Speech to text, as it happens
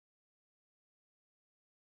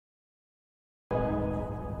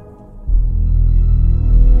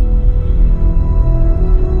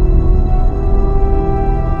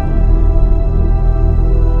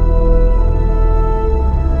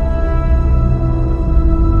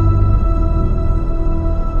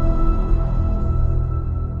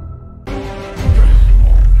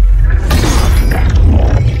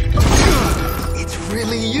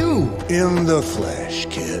the flesh,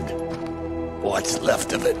 kid. What's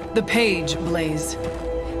left of it? The page, Blaze.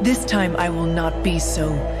 This time I will not be so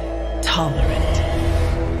tolerant.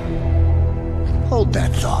 Hold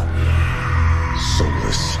that thought.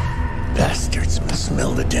 Soulless bastards must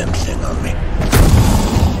smell the damn thing on me.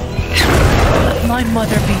 Let my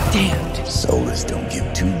mother be damned. Soulless don't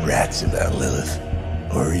give two rats about Lilith.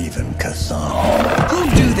 Or even Kassan. Who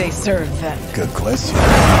do they serve, then? Good question.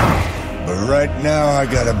 But right now, I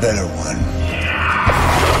got a better one.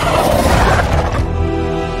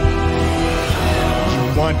 You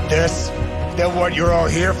want this? Is that what you're all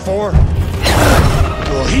here for?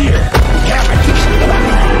 Well, here, have it!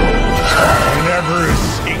 Tenebris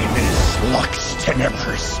ignis lux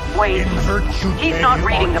tenebris. Wait, he's not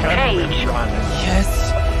reading the page.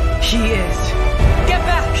 Yes, he is. Get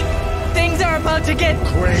back! Things are about to get...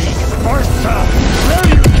 Great Martha! Where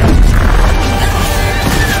you get?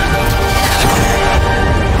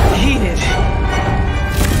 Heated.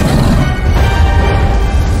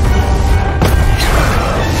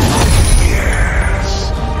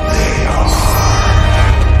 Yes, they are.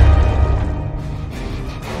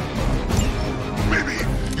 Maybe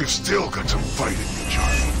you've still got some fight in you,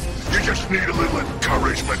 Johnny. You just need a little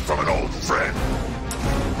encouragement from an old friend.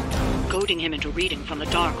 Goading him into reading from the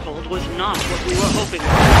Darkhold was not what we were hoping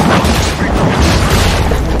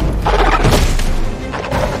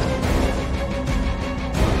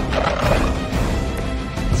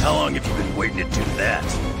How long have you been waiting to do that?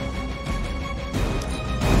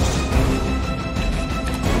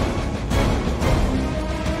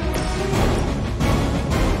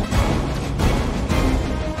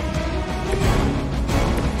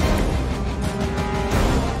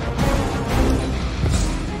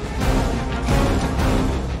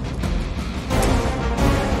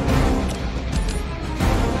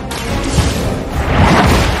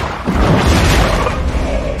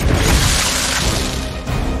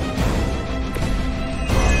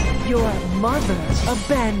 Mother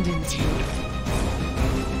abandons you.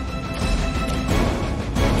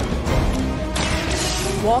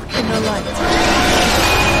 Walk in the light.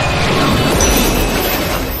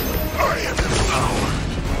 I have the power.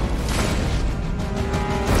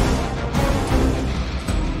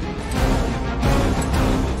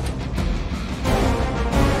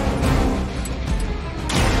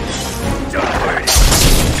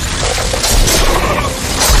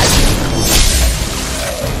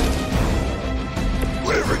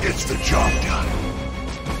 Gets the job done.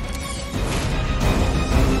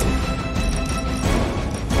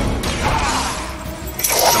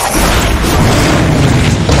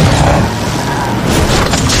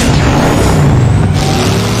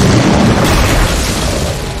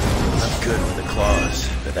 I'm good with the claws,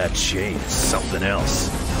 but that chain is something else.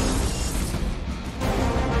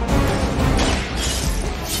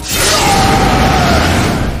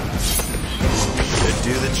 Could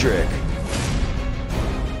do the trick.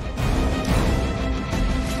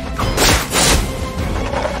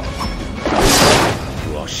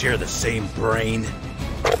 Share the same brain.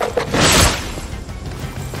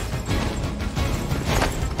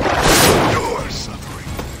 Your suffering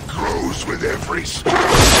grows with every step.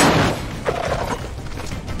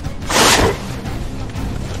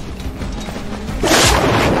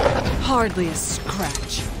 Hardly a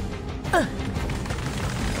scratch.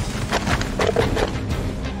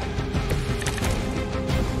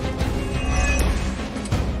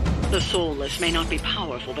 The soulless may not be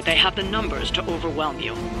powerful, but they have the numbers to overwhelm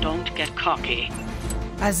you. Don't get cocky.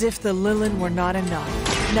 As if the Lilith were not enough.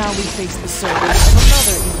 Now we face the soulless of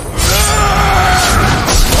another evil.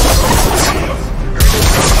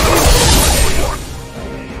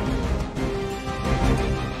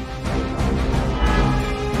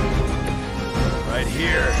 Right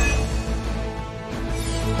here.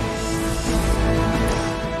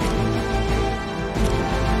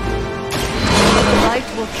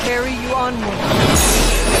 Will carry you onward.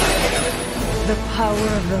 The power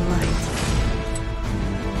of the light.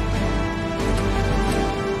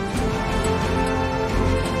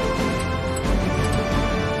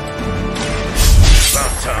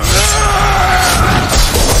 About time.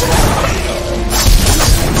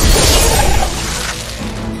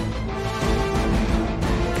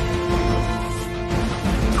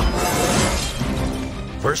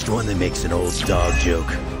 First one that makes an old dog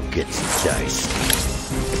joke gets diced.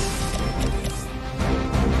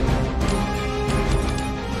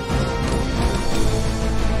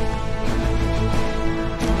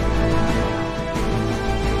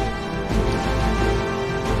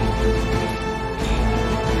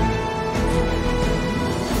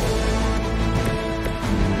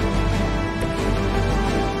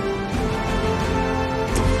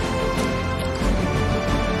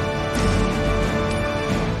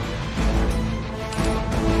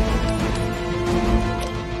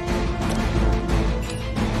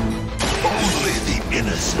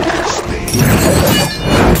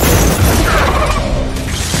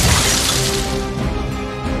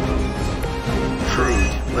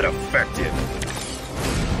 effective.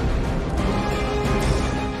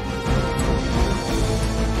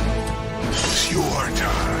 It's your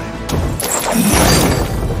time.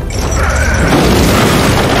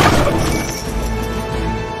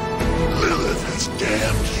 Lilith has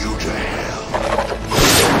damned you to hell.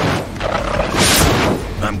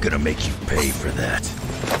 I'm gonna make you pay for that.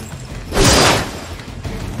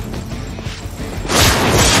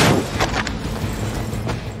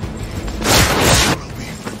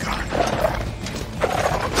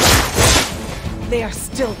 They are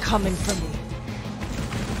still coming for me.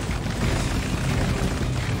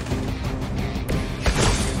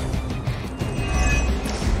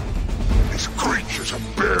 This creature's a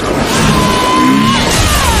bear. And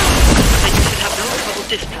you should have no trouble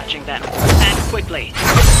dispatching them. And quickly.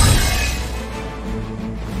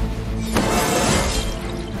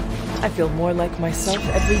 I feel more like myself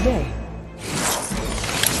every day.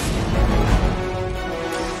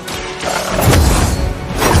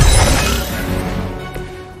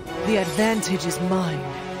 The advantage is mine.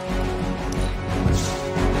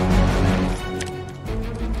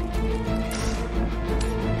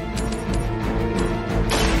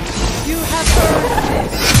 You have earned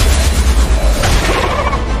this.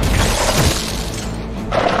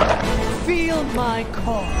 Feel my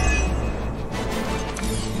call.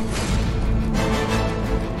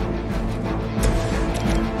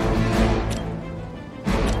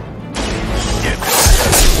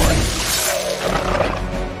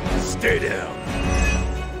 Stay down.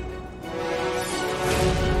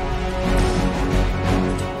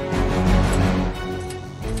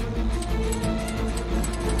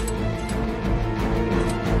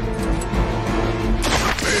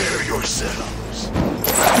 Prepare yourselves.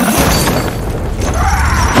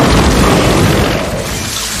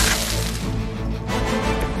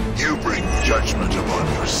 You bring judgment upon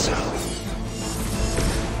yourself.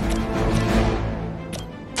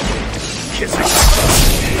 Kiss it.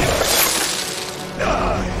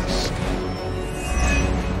 Nice.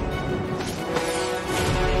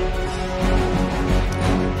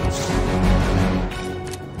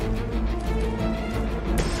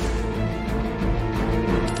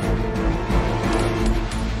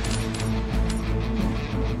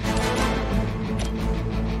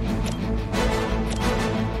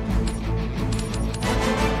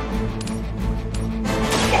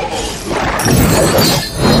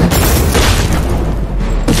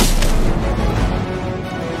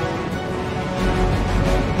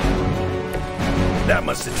 That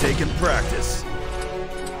must have taken practice.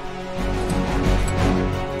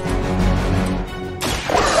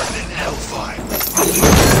 Burn in hellfire.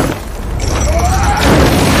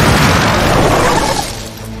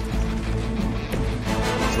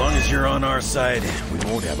 As long as you're on our side, we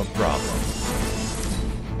won't have a problem.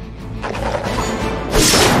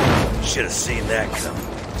 Should have seen that coming.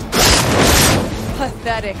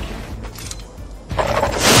 Pathetic.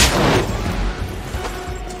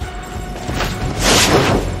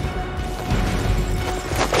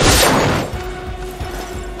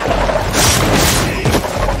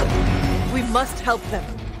 We must help them.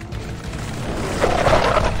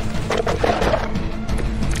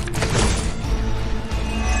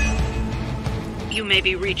 You may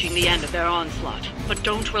be reaching the end of their onslaught, but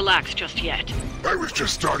don't relax just yet. I was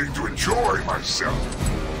just starting to enjoy myself.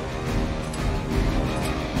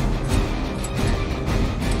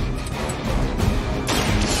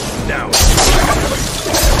 Now.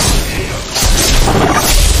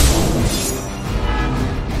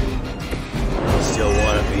 Still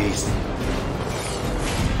want a piece?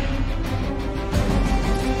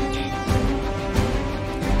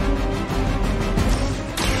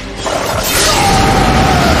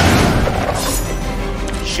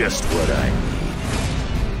 Just what I need.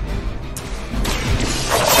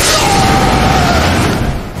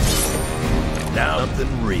 Now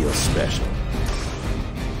something real special.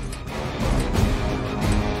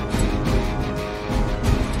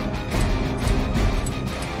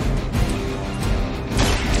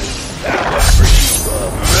 That was for you,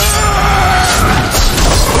 bub.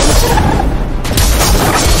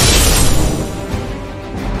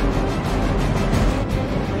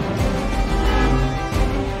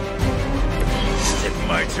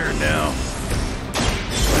 My turn now.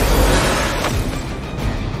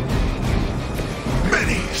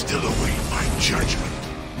 Many still await my judgment.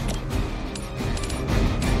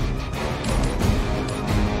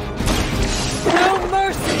 No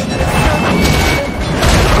mercy!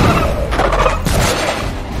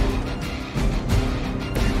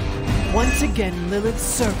 Once again, Lilith's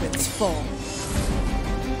servants fall.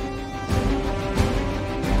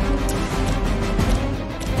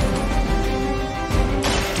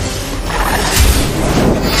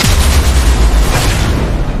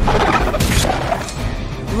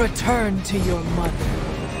 Return to your mother.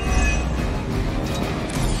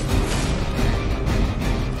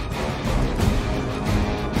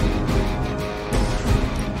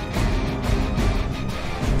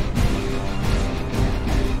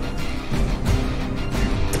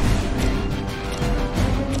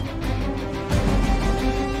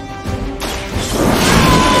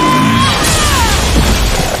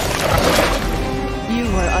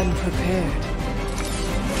 Unprepared.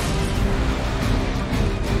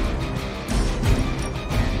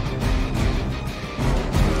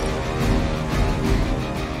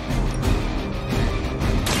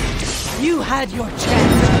 You had your chance to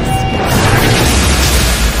escape.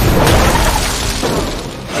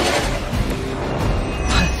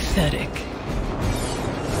 Pathetic.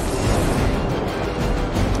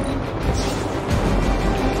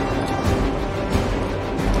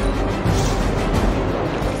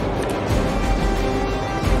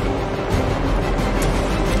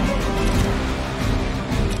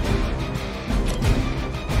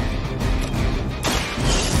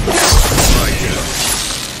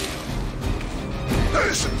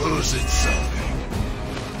 I suppose it's something.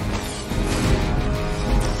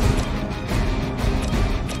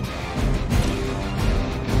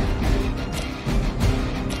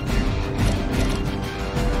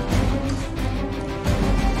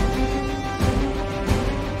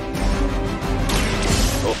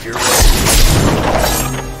 Hope you're right.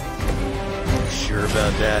 Sure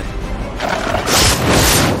about that?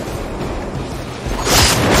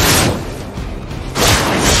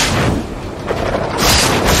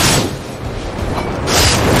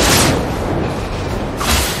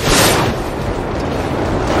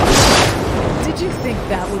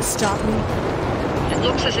 That would stop me? It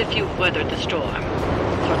looks as if you've weathered the storm.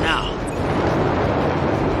 For now.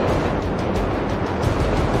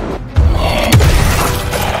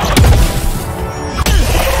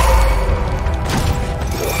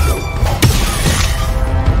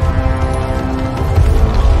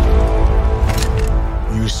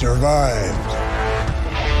 You survived.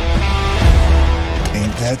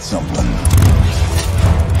 Ain't that something?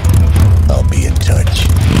 I'll be in touch.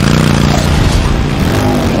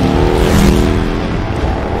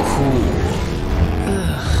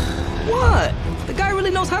 What? The guy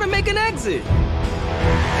really knows how to make an exit.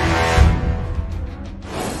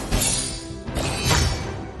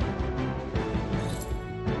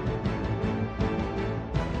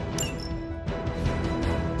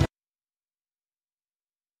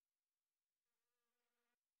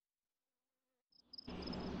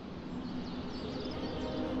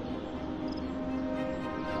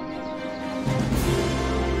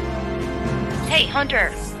 Hey,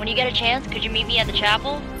 Hunter, when you get a chance, could you meet me at the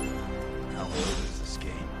chapel? How old is this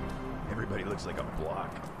game? Everybody looks like a block.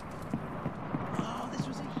 Oh, this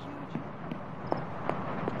was a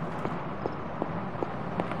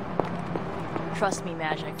huge... Trust me,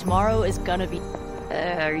 Magic. Tomorrow is gonna be...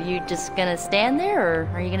 are you just gonna stand there, or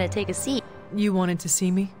are you gonna take a seat? You wanted to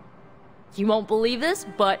see me? You won't believe this,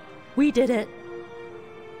 but we did it.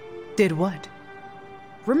 Did what?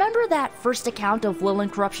 Remember that first account of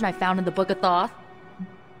Lilith corruption I found in the Book of Thoth?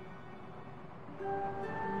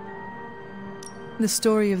 The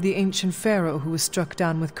story of the ancient pharaoh who was struck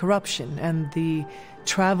down with corruption, and the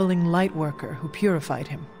traveling lightworker who purified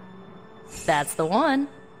him. That's the one.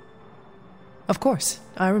 Of course,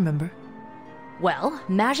 I remember. Well,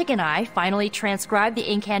 Magic and I finally transcribed the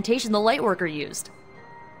incantation the lightworker used.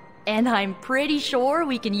 And I'm pretty sure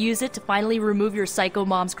we can use it to finally remove your psycho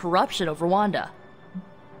mom's corruption over Wanda.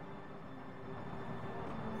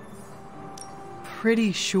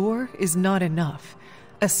 Pretty sure is not enough.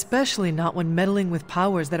 Especially not when meddling with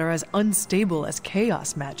powers that are as unstable as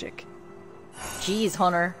chaos magic. Jeez,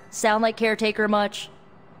 Hunter. Sound like caretaker much?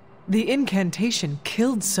 The incantation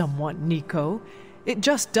killed someone, Nico. It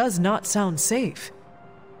just does not sound safe.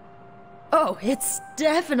 Oh, it's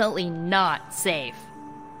definitely not safe.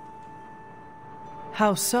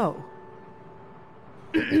 How so?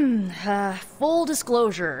 Full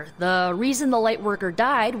disclosure, the reason the Lightworker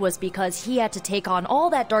died was because he had to take on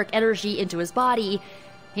all that dark energy into his body,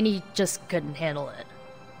 and he just couldn't handle it.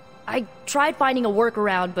 I tried finding a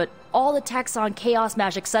workaround, but all the texts on Chaos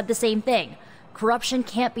Magic said the same thing. Corruption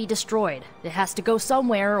can't be destroyed. It has to go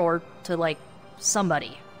somewhere, or to, like,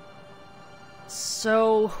 somebody.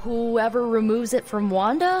 So, whoever removes it from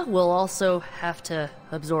Wanda will also have to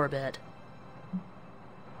absorb it.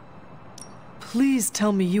 Please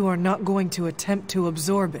tell me you are not going to attempt to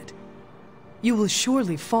absorb it. You will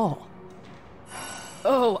surely fall.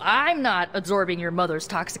 Oh, I'm not absorbing your mother's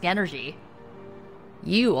toxic energy.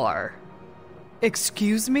 You are.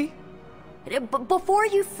 Excuse me? Before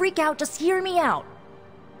you freak out, just hear me out.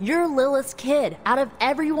 You're Lilith's kid. Out of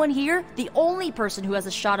everyone here, the only person who has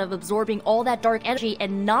a shot of absorbing all that dark energy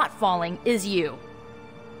and not falling is you.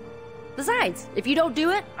 Besides, if you don't do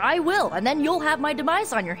it, I will, and then you'll have my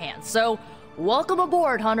demise on your hands. So, welcome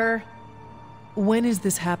aboard, Hunter. When is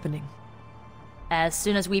this happening? As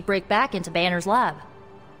soon as we break back into Banner's lab.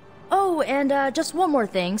 Oh, and just one more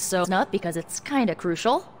thing, so not because it's kinda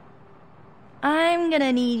crucial. I'm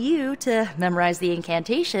gonna need you to memorize the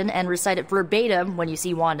incantation and recite it verbatim when you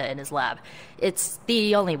see Wanda in his lab. It's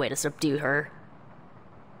the only way to subdue her.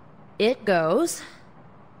 It goes...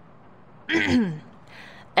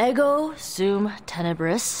 Ego sum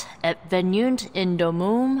tenebris et venunt in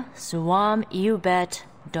domum suam iubet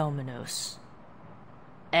dominus.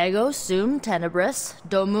 Ego sum tenebris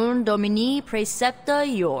domum domini praecepta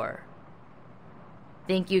ior.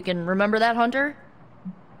 Think you can remember that, Hunter?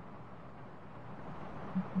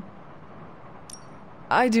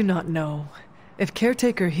 I do not know. If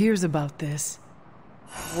Caretaker hears about this...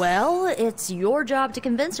 Well, it's your job to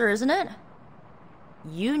convince her, isn't it?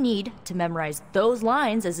 You need to memorize those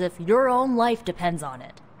lines as if your own life depends on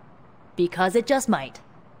it. Because it just might.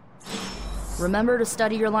 Remember to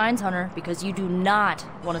study your lines, Hunter, because you do not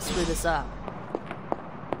want to screw this up.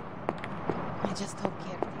 I just hope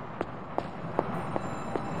Caretaker...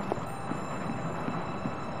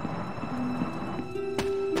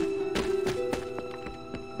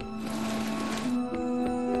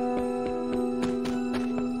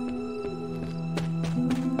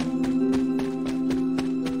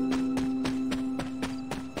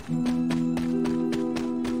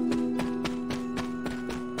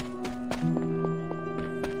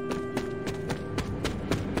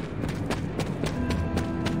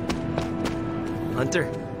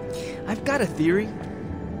 Hunter, I've got a theory.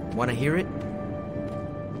 Want to hear it?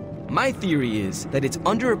 My theory is that it's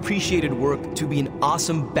underappreciated work to be an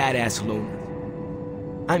awesome, badass loner.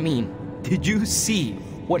 I mean, did you see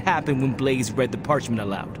what happened when Blaze read the parchment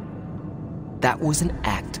aloud? That was an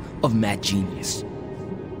act of mad genius.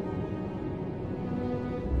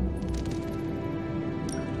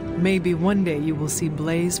 Maybe one day you will see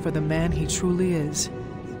Blaze for the man he truly is.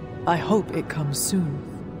 I hope it comes soon.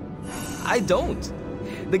 I don't.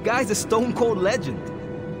 The guy's a stone-cold legend.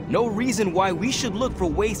 No reason why we should look for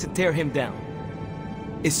ways to tear him down.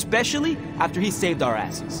 Especially after he saved our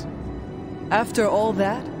asses. After all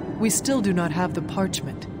that, we still do not have the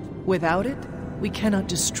parchment. Without it, we cannot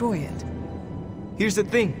destroy it. Here's the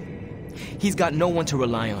thing. He's got no one to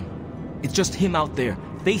rely on. It's just him out there,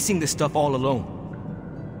 facing this stuff all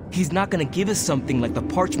alone. He's not gonna give us something like the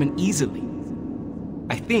parchment easily.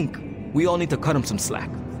 I think we all need to cut him some slack.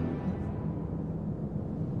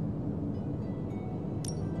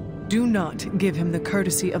 Do not give him the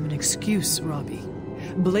courtesy of an excuse, Robbie.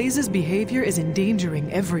 Blaze's behavior is endangering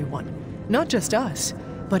everyone. Not just us,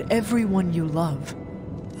 but everyone you love.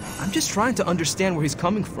 I'm just trying to understand where he's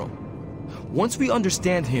coming from. Once we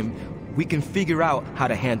understand him, we can figure out how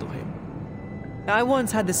to handle him. I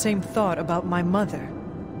once had the same thought about my mother.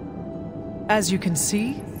 As you can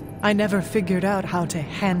see, I never figured out how to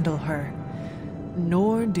handle her.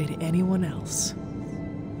 Nor did anyone else.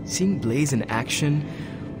 Seeing Blaze in action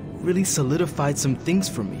really solidified some things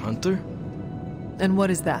for me, Hunter. And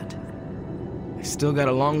what is that? I still got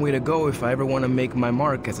a long way to go if I ever want to make my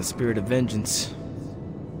mark as a spirit of vengeance.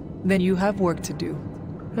 Then you have work to do.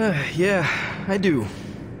 Yeah, I do.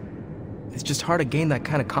 It's just hard to gain that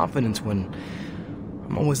kind of confidence when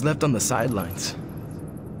I'm always left on the sidelines.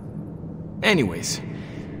 Anyways,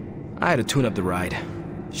 I had to tune up the ride.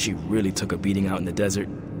 She really took a beating out in the desert.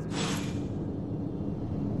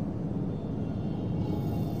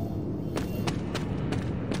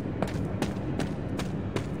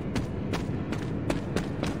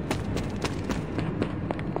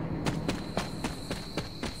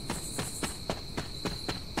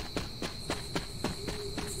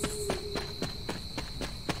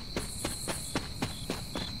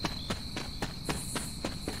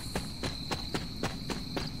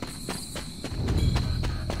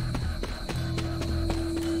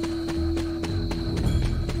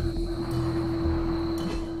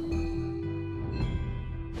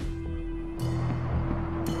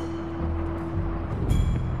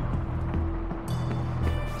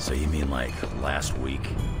 So you mean like last week?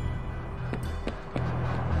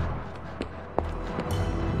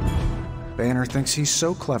 Banner thinks he's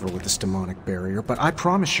so clever with this demonic barrier, but I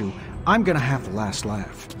promise you, I'm gonna have the last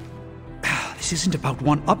laugh. This isn't about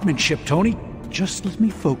one-upmanship, Tony. Just let me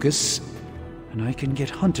focus, and I can get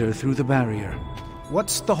Hunter through the barrier.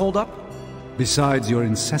 What's the holdup? Besides your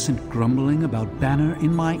incessant grumbling about Banner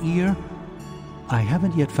in my ear, I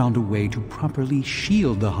haven't yet found a way to properly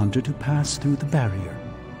shield the Hunter to pass through the barrier.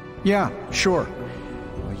 Yeah, sure.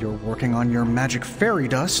 While you're working on your magic fairy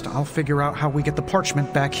dust, I'll figure out how we get the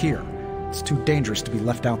parchment back here. It's too dangerous to be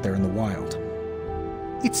left out there in the wild.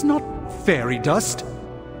 It's not fairy dust.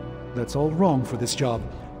 That's all wrong for this job.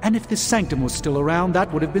 And if this sanctum was still around,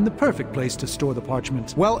 that would have been the perfect place to store the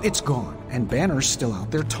parchment. Well, it's gone, and Banner's still out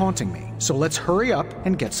there taunting me. So let's hurry up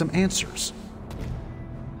and get some answers.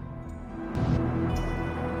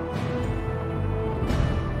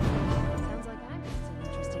 Sounds like I missed some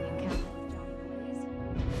interesting encounter with Johnny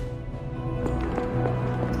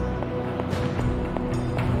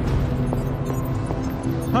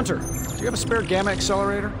Blaze. Hunter, do you have a spare gamma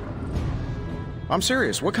accelerator? I'm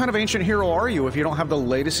serious. What kind of ancient hero are you if you don't have the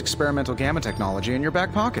latest experimental gamma technology in your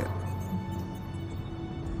back pocket?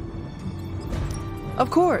 Of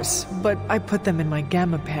course, but I put them in my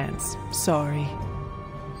gamma pants. Sorry.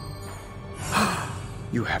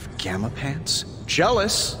 You have gamma pants?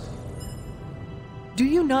 Jealous? Do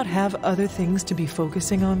you not have other things to be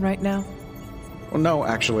focusing on right now? Well, no,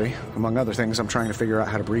 actually. Among other things, I'm trying to figure out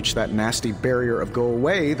how to breach that nasty barrier of go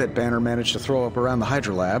away that Banner managed to throw up around the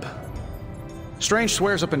Hydra lab. Strange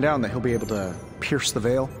swears up and down that he'll be able to pierce the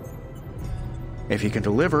veil. If he can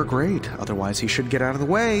deliver, great. Otherwise, he should get out of the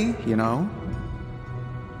way, you know?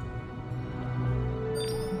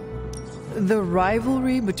 The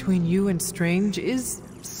rivalry between you and Strange is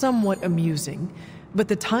somewhat amusing, but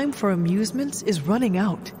the time for amusements is running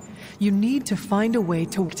out. You need to find a way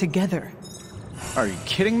to work together. Are you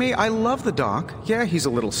kidding me? I love the Doc. Yeah, he's a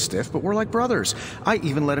little stiff, but we're like brothers. I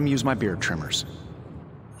even let him use my beard trimmers.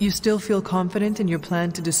 You still feel confident in your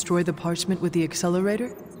plan to destroy the parchment with the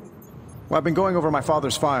accelerator? Well, I've been going over my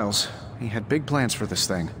father's files. He had big plans for this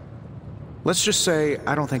thing. Let's just say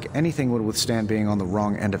I don't think anything would withstand being on the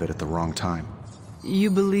wrong end of it at the wrong time. You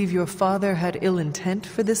believe your father had ill intent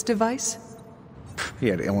for this device? He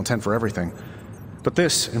had ill intent for everything. But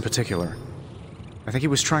this, in particular. I think he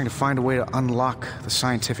was trying to find a way to unlock the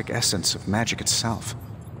scientific essence of magic itself.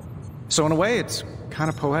 So in a way, it's kind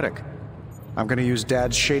of poetic. I'm gonna use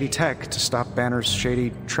Dad's shady tech to stop Banner's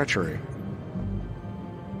shady treachery.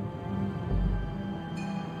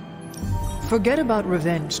 Forget about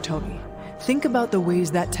revenge, Tony. Think about the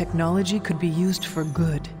ways that technology could be used for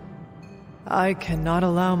good. I cannot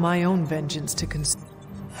allow my own vengeance to consume.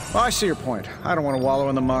 Well, I see your point. I don't want to wallow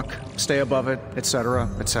in the muck, stay above it, etc.,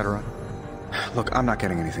 etc. Look, I'm not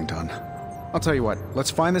getting anything done. I'll tell you what,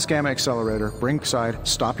 let's find this gamma accelerator, bring inside,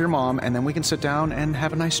 stop your mom, and then we can sit down and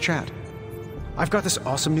have a nice chat. I've got this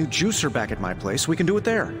awesome new juicer back at my place. We can do it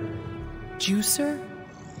there. Juicer?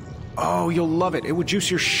 Oh, you'll love it. It would juice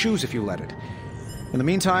your shoes if you let it. In the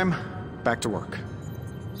meantime, back to work.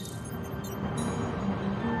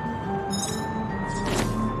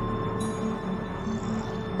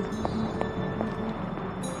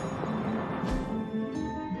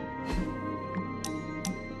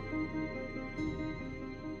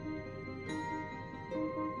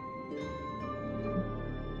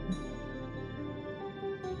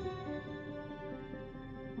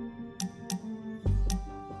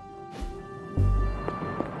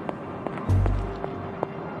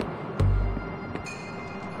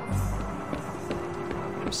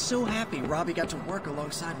 I'm so happy Robbie got to work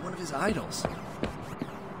alongside one of his idols.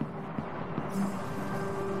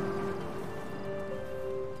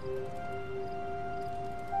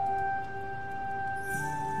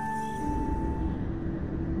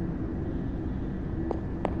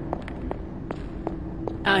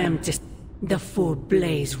 I am just... The fool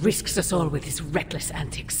Blaze risks us all with his reckless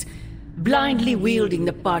antics, blindly wielding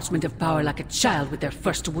the parchment of power like a child with their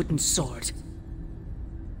first wooden sword.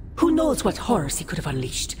 Who knows what horrors he could have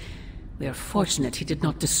unleashed? We are fortunate he did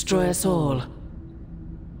not destroy us all.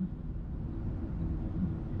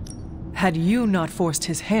 Had you not forced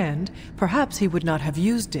his hand, perhaps he would not have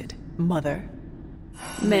used it, Mother.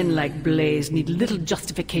 Men like Blaze need little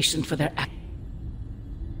justification for their act.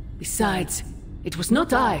 Besides, it was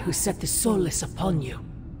not I who set the soulless upon you.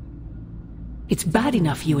 It's bad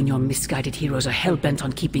enough you and your misguided heroes are hell-bent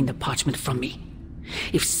on keeping the parchment from me.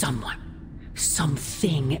 If someone,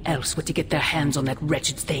 something else were to get their hands on that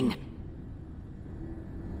wretched thing.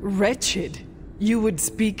 Wretched? You would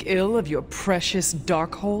speak ill of your precious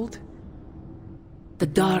Darkhold? The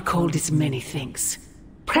Darkhold is many things.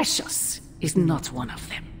 Precious is not one of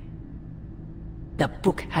them. The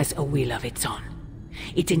book has a will of its own.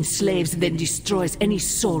 It enslaves, then destroys any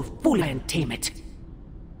soul fully and tame it.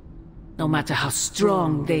 No matter how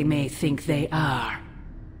strong they may think they are.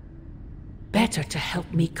 Better to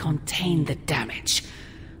help me contain the damage,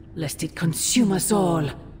 lest it consume us all.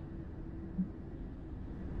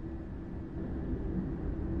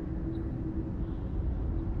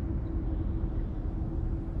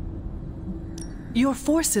 Your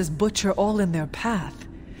forces butcher all in their path.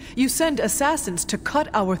 You send assassins to cut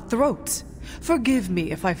our throats. Forgive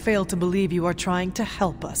me if I fail to believe you are trying to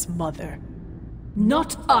help us, Mother.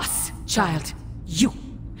 Not us, child. You.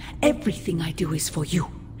 Everything I do is for you.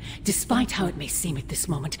 Despite how it may seem at this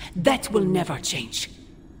moment, that will never change.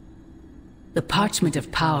 The parchment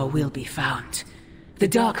of power will be found. The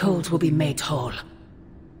Darkhold will be made whole.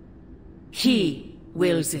 He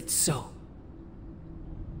wills it so.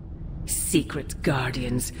 Secret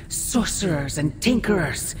guardians, sorcerers, and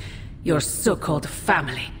tinkerers, your so-called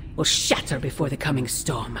family will shatter before the coming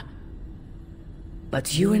storm.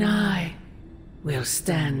 But you and I will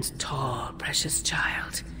stand tall, precious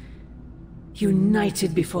child.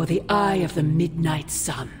 United before the eye of the midnight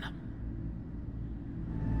sun.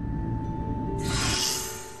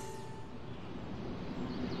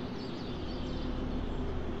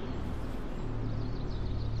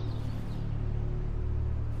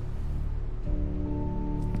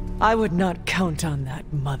 I would not count on that,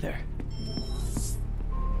 Mother.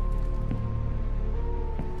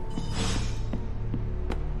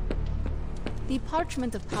 The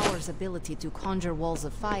Parchment of Power's ability to conjure walls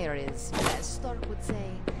of fire is, as Stark would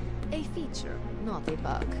say, a feature, not a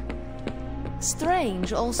bug.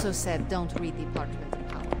 Strange also said don't read the Parchment of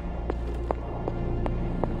Power.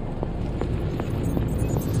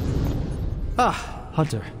 Ah,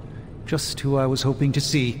 Hunter. Just who I was hoping to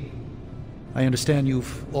see. I understand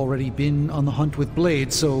you've already been on the hunt with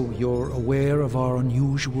Blade, so you're aware of our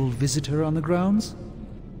unusual visitor on the grounds?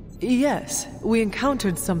 Yes, we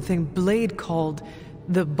encountered something Blade called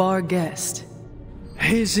the Barghest.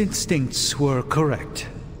 His instincts were correct.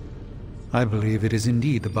 I believe it is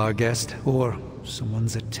indeed the Barghest, or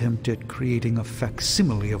someone's attempt at creating a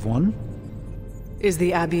facsimile of one. Is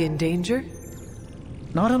the Abbey in danger?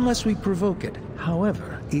 Not unless we provoke it.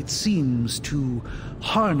 However, it seems to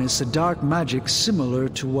harness a dark magic similar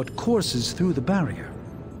to what courses through the barrier.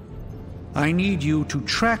 I need you to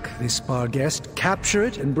track this Barghest, capture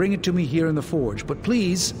it, and bring it to me here in the forge. But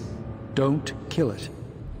please, don't kill it.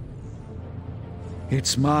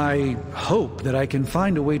 It's my hope that I can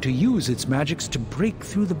find a way to use its magics to break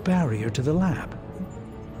through the barrier to the lab.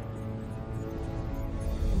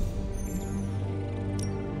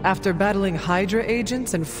 After battling Hydra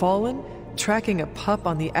agents and Fallen, tracking a pup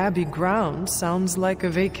on the Abbey grounds sounds like a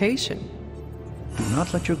vacation. Do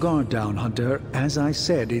not let your guard down, Hunter. As I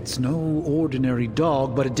said, it's no ordinary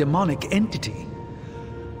dog, but a demonic entity.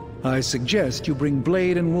 I suggest you bring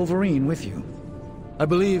Blade and Wolverine with you. I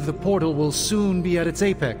believe the portal will soon be at its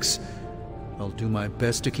apex. I'll do my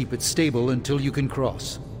best to keep it stable until you can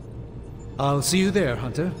cross. I'll see you there,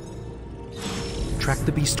 Hunter. Track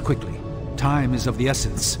the beast quickly. Time is of the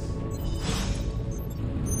essence.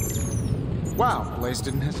 Wow, Blaze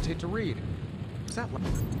didn't hesitate to read. What's that like?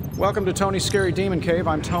 Welcome to Tony's Scary Demon Cave.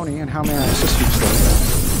 I'm Tony, and how may I assist you today?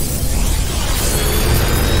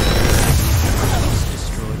 Let's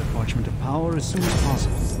destroy the Parchment of Power as soon as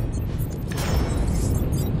possible.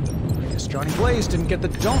 I guess Johnny Blaze didn't get the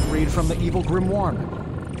don't read from the evil Grim Warner.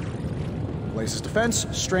 Blaze's defense,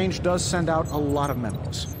 Strange does send out a lot of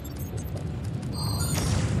memos.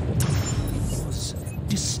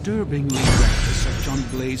 Disturbingly reckless of Johnny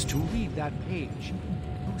Blaze to read that page.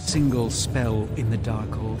 No single spell in the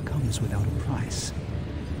Darkhold comes without a price.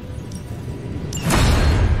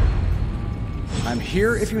 I'm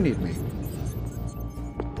here if you need me.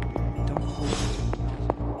 Don't hold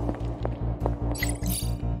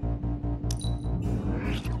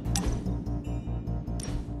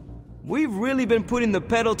We've really been putting the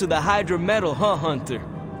pedal to the Hydra metal, huh, Hunter?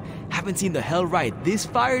 Haven't seen the Hellrite this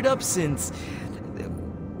fired up since...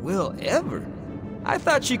 well, ever. I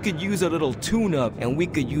thought she could use a little tune-up, and we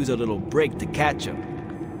could use a little break to catch up.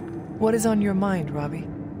 What is on your mind, Robbie?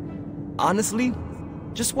 Honestly,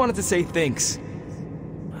 just wanted to say thanks.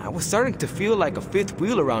 I was starting to feel like a fifth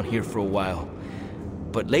wheel around here for a while.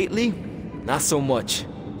 But lately, not so much.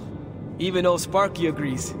 Even though Sparky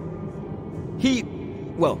agrees.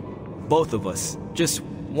 Well, both of us, just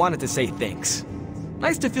wanted to say thanks.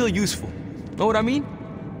 Nice to feel useful. Know what I mean?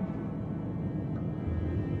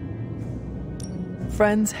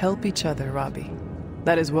 Friends help each other, Robbie.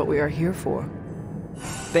 That is what we are here for.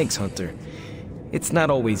 Thanks, Hunter. It's not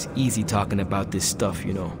always easy talking about this stuff,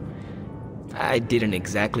 you know. I didn't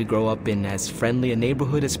exactly grow up in as friendly a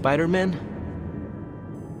neighborhood as Spider-Man.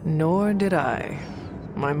 Nor did I.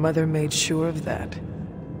 My mother made sure of that.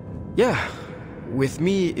 Yeah, with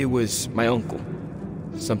me it was my uncle.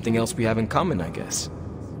 Something else we have in common, I guess.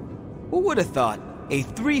 Who would have thought? A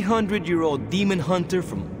 300-year-old demon hunter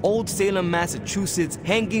from Old Salem, Massachusetts,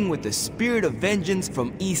 hanging with the spirit of vengeance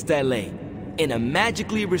from East LA. in a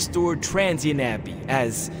magically restored transient abbey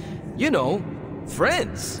as, you know,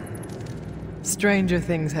 friends. Stranger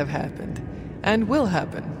things have happened, and will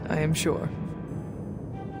happen, I am sure.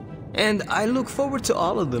 And I look forward to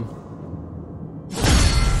all of them.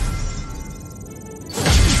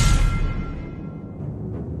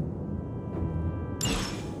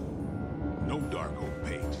 No dark oak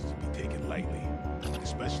page is to be taken lightly,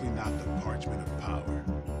 especially not the Parchment of Power.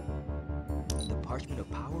 The Parchment of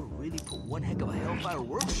Power really put one heck of a Hellfire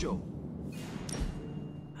work show.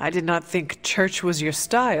 I did not think church was your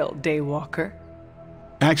style, Daywalker.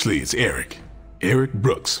 Actually, it's Eric. Eric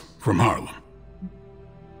Brooks from Harlem.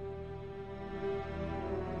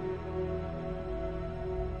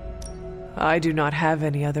 I do not have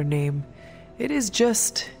any other name. It is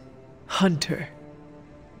just Hunter.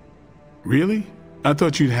 Really? I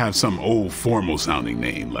thought you'd have some old formal-sounding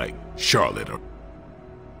name like Charlotte or...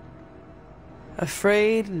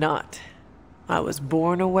 Afraid not. I was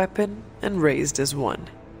born a weapon and raised as one.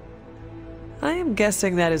 I am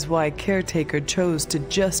guessing that is why Caretaker chose to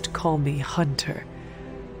just call me Hunter.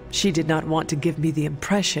 She did not want to give me the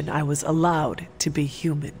impression I was allowed to be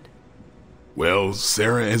human. Well,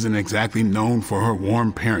 Sarah isn't exactly known for her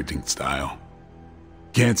warm parenting style.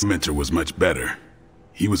 Kent's mentor was much better.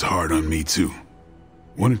 He was hard on me too.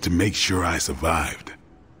 Wanted to make sure I survived.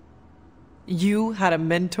 You had a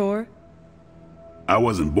mentor? I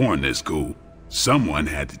wasn't born this cool. Someone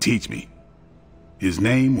had to teach me. His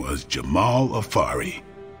name was Jamal Afari,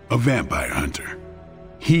 a vampire hunter.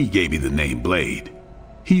 He gave me the name Blade.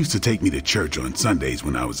 He used to take me to church on Sundays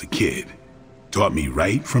when I was a kid. Taught me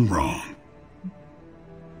right from wrong.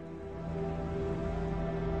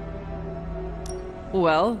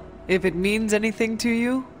 Well, if it means anything to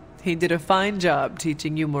you, he did a fine job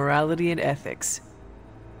teaching you morality and ethics.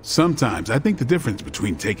 Sometimes I think the difference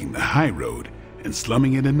between taking the high road and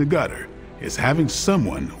slumming it in the gutter is having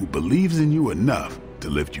someone who believes in you enough to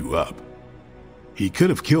lift you up. He could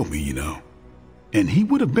have killed me, you know. And he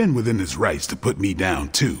would have been within his rights to put me down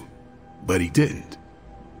too, but he didn't.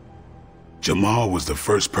 Jamal was the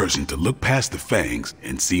first person to look past the fangs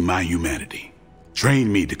and see my humanity.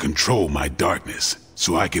 Trained me to control my darkness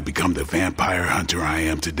so I could become the vampire hunter I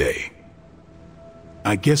am today.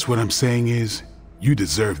 I guess what I'm saying is, you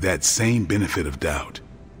deserve that same benefit of doubt.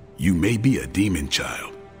 You may be a demon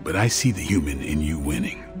child, but I see the human in you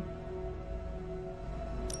winning.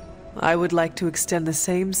 I would like to extend the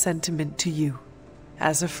same sentiment to you,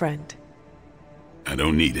 as a friend. I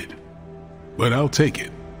don't need it, but I'll take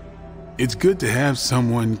it. It's good to have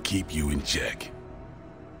someone keep you in check.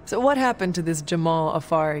 So what happened to this Jamal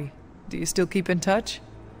Afari? Do you still keep in touch?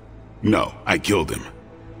 No, I killed him.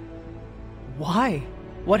 Why?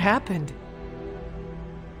 What happened?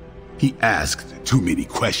 He asked too many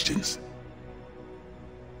questions.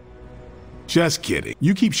 Just kidding.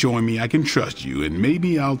 You keep showing me I can trust you, and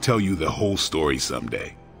maybe I'll tell you the whole story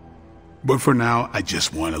someday. But for now, I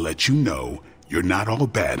just want to let you know you're not all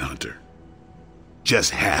bad, Hunter.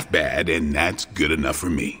 Just half bad, and that's good enough for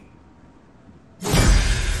me.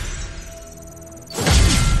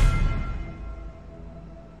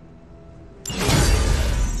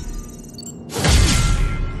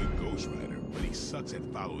 At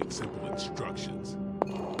following simple instructions.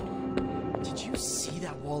 Did you see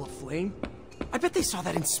that wall of flame? I bet they saw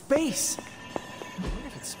that in space. I wonder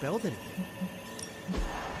if it spelled anything.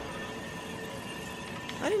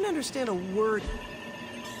 I didn't understand a word.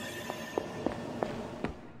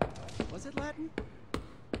 Was it Latin?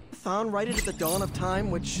 Thon right at the dawn of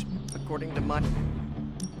time, which, according to my...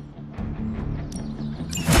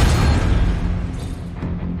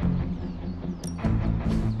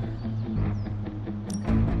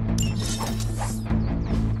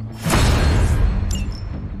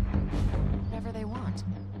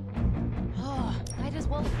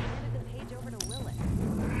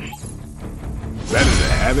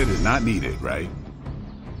 Habit is not needed, right?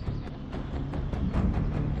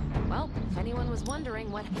 Well, if anyone was wondering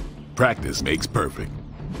what... Practice makes perfect.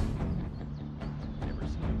 Never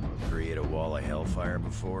seen you create a wall of hellfire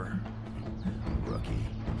before? Rookie.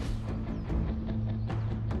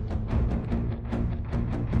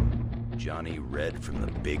 Johnny Red from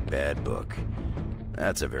the Big Bad Book.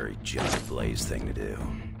 That's a very Johnny Blaze thing to do.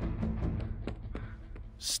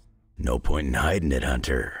 No point in hiding it,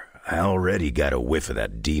 Hunter. I already got a whiff of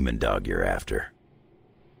that demon dog you're after.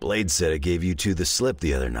 Blade said I gave you two the slip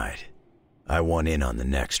the other night. I want in on the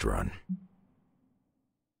next run.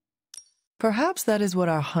 Perhaps that is what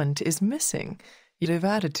our hunt is missing. Positive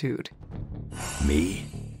attitude. Me?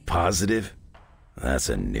 Positive? That's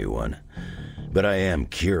a new one. But I am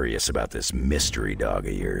curious about this mystery dog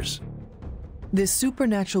of yours. This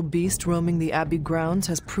supernatural beast roaming the Abbey grounds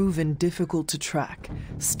has proven difficult to track.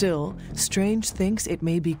 Still, Strange thinks it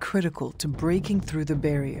may be critical to breaking through the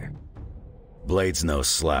barrier. Blade's no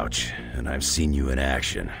slouch, and I've seen you in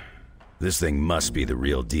action. This thing must be the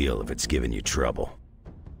real deal if it's giving you trouble.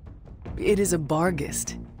 It is a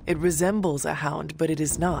Barghest. It resembles a hound, but it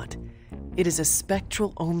is not. It is a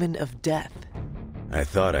spectral omen of death. I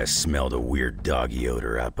thought I smelled a weird doggy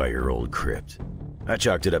odor out by your old crypt. I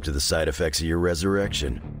chalked it up to the side effects of your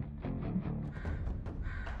resurrection.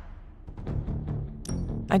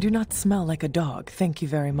 I do not smell like a dog, thank you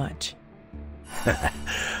very much.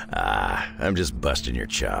 I'm just busting your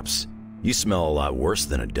chops. You smell a lot worse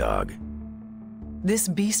than a dog. This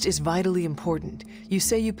beast is vitally important. You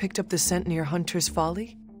say you picked up the scent near Hunter's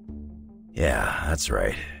Folly? Yeah, that's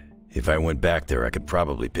right. If I went back there, I could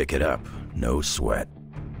probably pick it up. No sweat.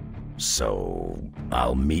 So,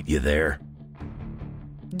 I'll meet you there?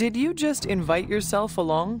 Did you just invite yourself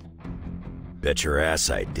along? Bet your ass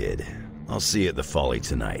I did. I'll see you at the Folly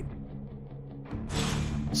tonight.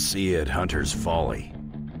 See you at Hunter's Folly.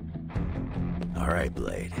 Alright,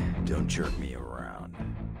 Blade. Don't jerk me around.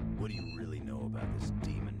 What do you really know about this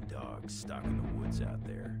demon dog stalking the woods out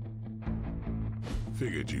there?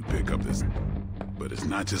 Figured you'd pick up this, but it's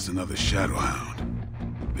not just another Shadowhound.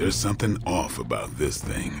 There's something off about this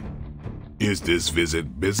thing. Is this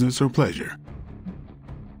visit business or pleasure?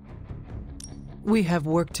 We have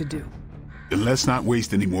work to do. Then let's not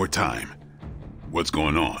waste any more time. What's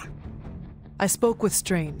going on? I spoke with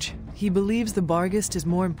Strange. He believes the Barghest is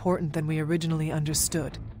more important than we originally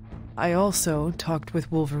understood. I also talked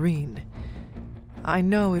with Wolverine. I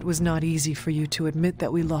know it was not easy for you to admit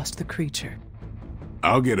that we lost the creature.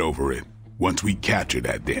 I'll get over it once we capture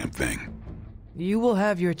that damn thing. You will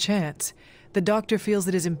have your chance. The doctor feels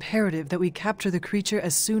it is imperative that we capture the creature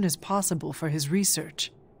as soon as possible for his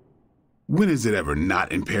research. When is it ever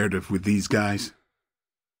not imperative with these guys?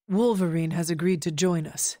 Wolverine has agreed to join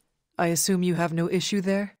us. I assume you have no issue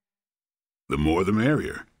there? The more the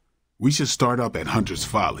merrier. We should start up at Hunter's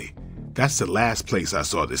Folly. That's the last place I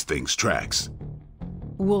saw this thing's tracks.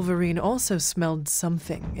 Wolverine also smelled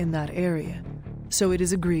something in that area, so it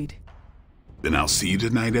is agreed. Then I'll see you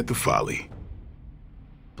tonight at the Folly.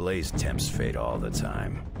 Blaze tempts fate all the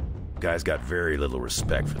time. Guy's got very little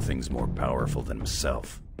respect for things more powerful than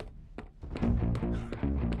himself.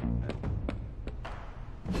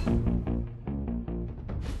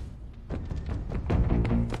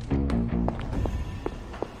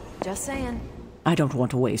 Just saying. I don't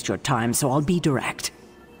want to waste your time, so I'll be direct.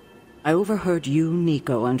 I overheard you,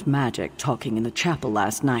 Nico, and Magic talking in the chapel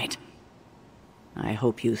last night. I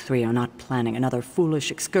hope you three are not planning another foolish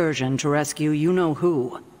excursion to rescue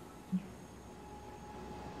you-know-who.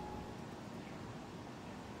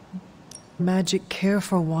 Magic care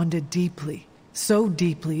for Wanda deeply. So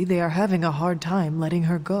deeply, they are having a hard time letting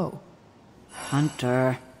her go.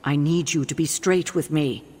 Hunter, I need you to be straight with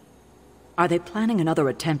me. Are they planning another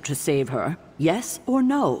attempt to save her? Yes or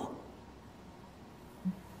no?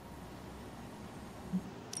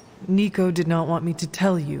 Nico did not want me to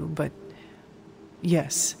tell you, but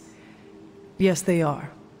yes. Yes, they are.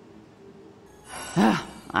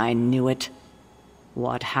 I knew it.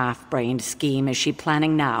 What half-brained scheme is she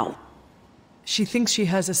planning now? She thinks she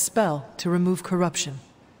has a spell to remove corruption.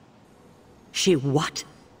 She what?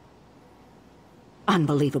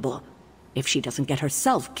 Unbelievable. If she doesn't get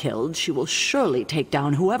herself killed, she will surely take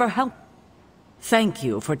down whoever helped. Thank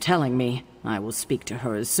you for telling me. I will speak to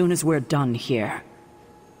her as soon as we're done here.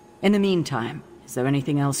 In the meantime, is there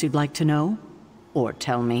anything else you'd like to know? Or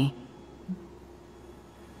tell me?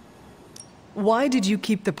 Why did you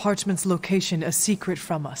keep the parchment's location a secret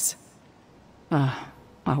from us?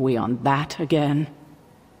 Are we on that again?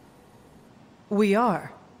 We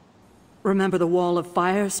are. Remember the wall of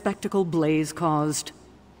fire spectacle Blaze caused?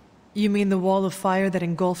 You mean the wall of fire that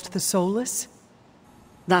engulfed the Soulless?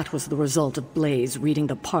 That was the result of Blaze reading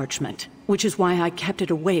the parchment, which is why I kept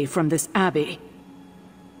it away from this abbey.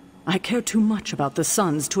 I care too much about the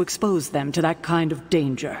Sons to expose them to that kind of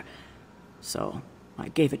danger. So, I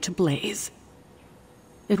gave it to Blaze.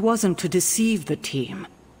 It wasn't to deceive the team.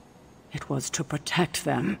 It was to protect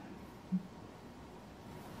them.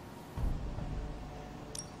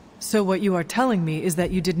 So what you are telling me is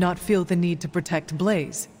that you did not feel the need to protect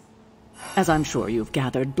Blaze? As I'm sure you've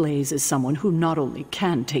gathered, Blaze is someone who not only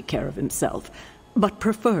can take care of himself, but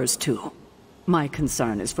prefers to. My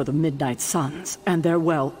concern is for the Midnight Suns, and their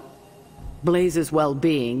Blaze's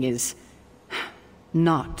well-being is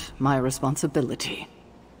not my responsibility.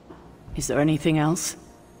 Is there anything else?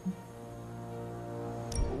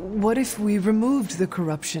 What if we removed the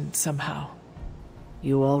corruption somehow?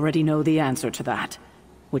 You already know the answer to that,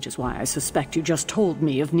 which is why I suspect you just told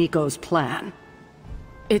me of Nico's plan.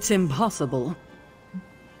 It's impossible.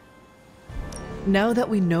 Now that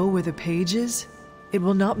we know where the page is, it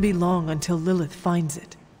will not be long until Lilith finds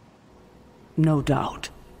it. No doubt.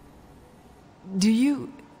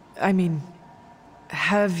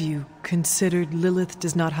 Have you considered Lilith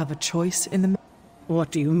does not have a choice in the... What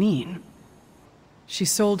do you mean? She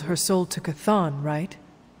sold her soul to Cthon, right?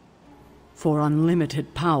 For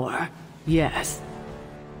unlimited power, yes.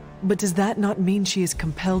 But does that not mean she is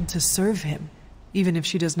compelled to serve him, even if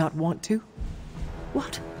she does not want to?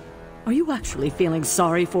 What? Are you actually feeling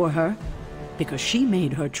sorry for her? Because she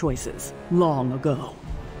made her choices long ago.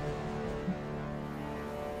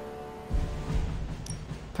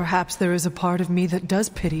 Perhaps there is a part of me that does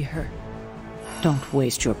pity her. Don't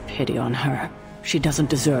waste your pity on her. She doesn't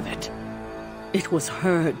deserve it. It was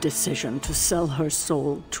her decision to sell her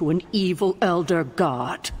soul to an evil elder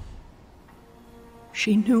god.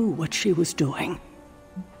 She knew what she was doing.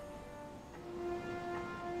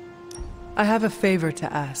 I have a favor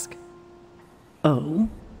to ask. Oh?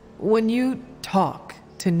 When you talk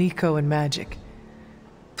to Nico and Magic,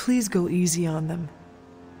 please go easy on them.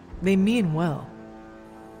 They mean well.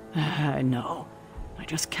 I know. I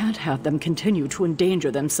just can't have them continue to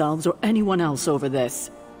endanger themselves or anyone else over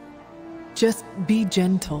this. Just be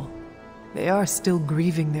gentle. They are still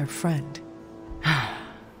grieving their friend.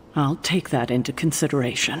 I'll take that into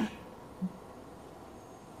consideration.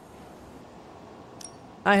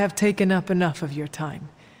 I have taken up enough of your time.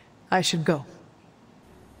 I should go.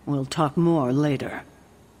 We'll talk more later.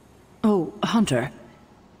 Oh, Hunter.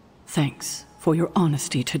 Thanks for your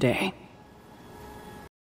honesty today.